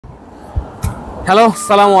Hello,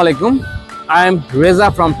 Assalamu alaikum. I am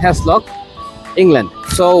Reza from Tasslock, England.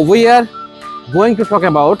 So we are going to talk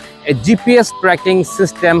about a GPS tracking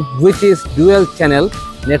system which is dual channel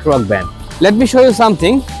network band. Let me show you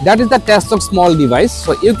something. That is the Tasslock small device.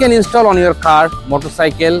 So you can install on your car,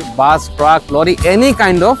 motorcycle, bus, truck, lorry, any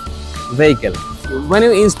kind of vehicle. When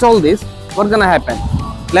you install this, what's gonna happen?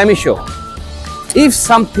 Let me show. If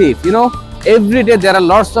some thief, every day there are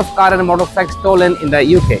lots of car and motorcycles stolen in the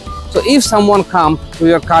UK. So if someone comes to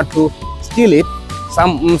your car to steal it,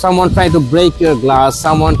 someone trying to break your glass,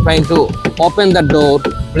 someone trying to open the door,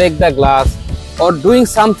 break the glass, or doing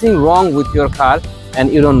something wrong with your car and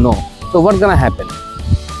you don't know. So what's gonna happen?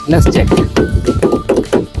 Let's check.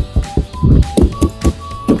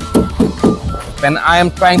 When I am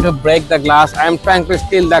trying to break the glass, I am trying to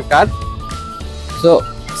steal the car. So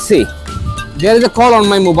see, there is a call on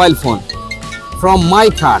my mobile phone from my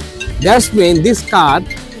car. That means this car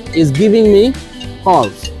is giving me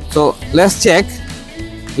calls. So let's check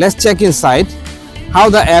inside how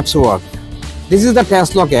the apps work. This is the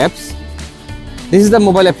Tasslock apps. This is the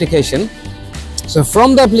mobile application. So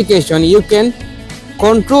from the application you can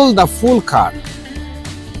control the full car.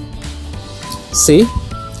 See,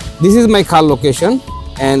 this is my car location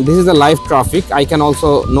and this is the live traffic. I can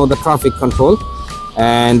also know the traffic control,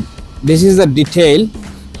 and this is the detail,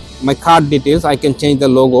 my car details. I can change the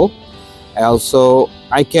logo. Also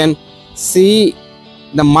I can see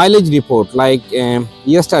the mileage report, like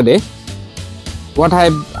yesterday what I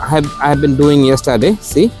have been doing yesterday.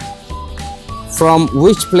 See, from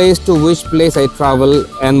which place to which place I travel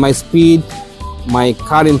and my speed, my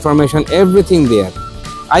car information, everything there.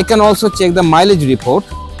 I can also check the mileage report.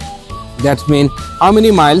 That means how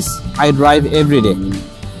many miles I drive every day.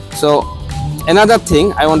 So another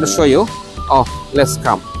thing I want to show you. Let's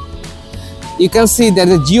come. You can see there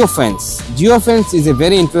is a Geo Fence. Geo Fence is a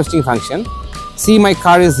very interesting function. See, my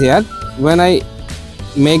car is here. When I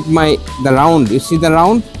make the round, you see the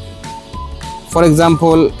round? For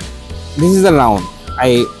example, this is the round.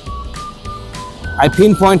 I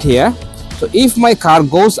pinpoint here. So if my car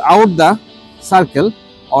goes out the circle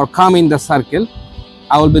or come in the circle,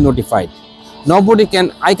 I will be notified.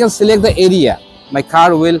 I can select the area. My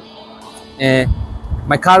car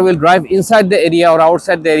will drive inside the area or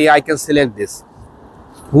outside the area. I can select this.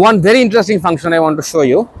 One very interesting function I want to show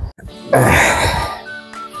you.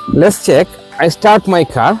 Let's check. I start my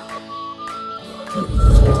car.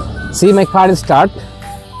 See, my car is start.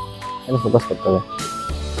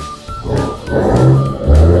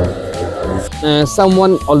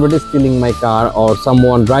 Someone already stealing my car or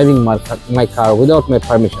someone driving my car without my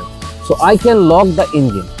permission. So I can lock the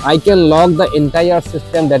engine. I can lock the entire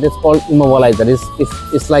system. That is called immobilizer.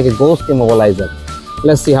 It's like a ghost immobilizer.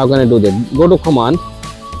 Let's see how can I do that. Go to command.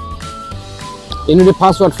 You need a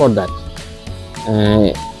password for that.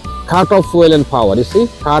 Cut off fuel and power. You see,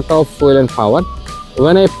 cut off fuel and power.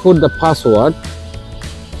 When I put the password,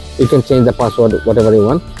 you can change the password whatever you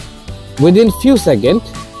want. Within few seconds,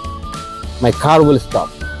 my car will stop.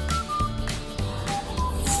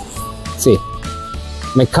 See,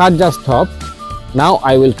 my car just stopped. Now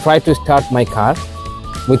I will try to start my car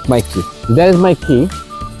with my key. There is my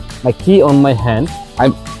key on my hand.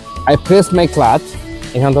 I press my clutch.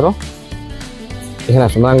 I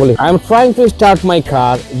am trying to start my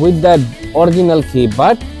car with the original key,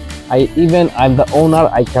 but I'm the owner,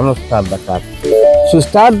 I cannot start the car. To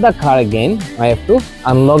start the car again, I have to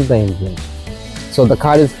unlock the engine. So the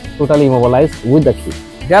car is totally immobilized with the key.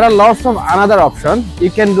 There are lots of another option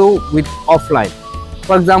you can do with offline.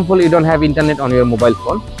 For example, you don't have internet on your mobile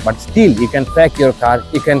phone, but still you can track your car.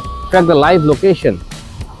 You can track the live location.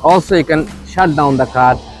 Also, you can shut down the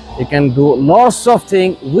car. You can do lots of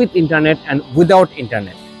things with internet and without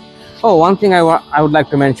internet. One thing I would like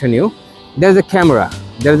to mention you. There is a camera.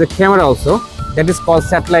 There is a camera also. That is called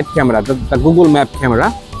satellite camera, the Google Map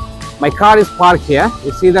camera. My car is parked here.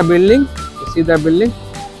 You see the building? You see the building?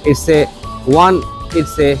 It's a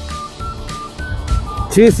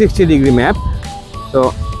 360-degree map.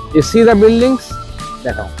 So you see the buildings?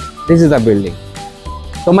 This is the building.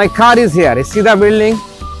 So my car is here. You see the building?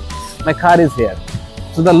 My car is here.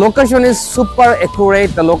 So the location is super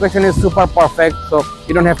accurate. The location is super perfect. So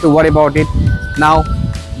you don't have to worry about it. Now,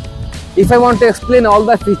 if I want to explain all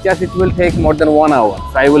the features, it will take more than 1 hour.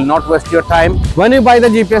 So I will not waste your time. When you buy the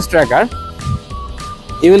GPS tracker,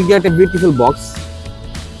 you will get a beautiful box.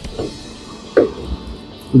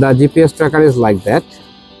 The GPS tracker is like that.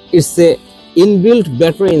 It's a inbuilt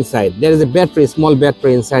battery inside. There is a battery, small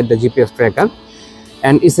battery inside the GPS tracker,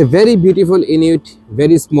 and it's a very beautiful unit,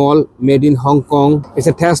 very small, made in Hong Kong. It's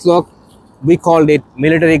a Tasslock. We called it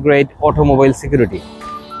military grade automobile security.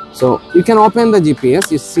 So you can open the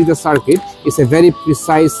GPS. You see the circuit. It's a very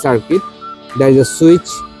precise circuit. There is a switch.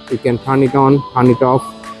 You can turn it on, turn it off.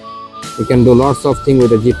 You can do lots of things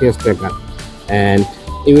with the GPS tracker. And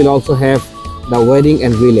you will also have the wiring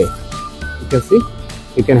and relay. You can see,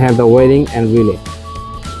 you can have the wiring and relay.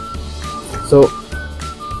 So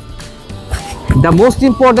the most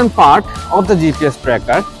important part of the GPS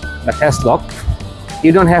tracker, the Tasslock,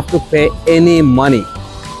 you don't have to pay any money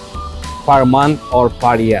per month or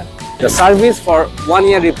per year. The service for 1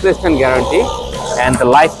 year replacement guarantee and the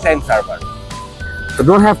lifetime server. So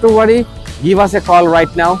don't have to worry. Give us a call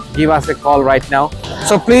right now. Give us a call right now.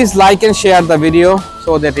 So please like and share the video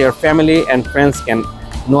so that your family and friends can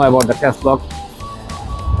know about the Tasslock.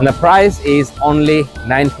 And the price is only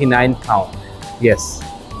 £99. Yes,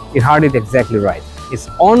 you heard it exactly right. It's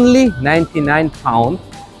only £99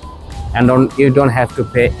 and you don't have to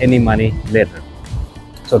pay any money later.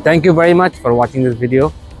 So thank you very much for watching this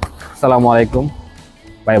video. Assalamu alaikum.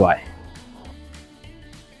 Bye bye.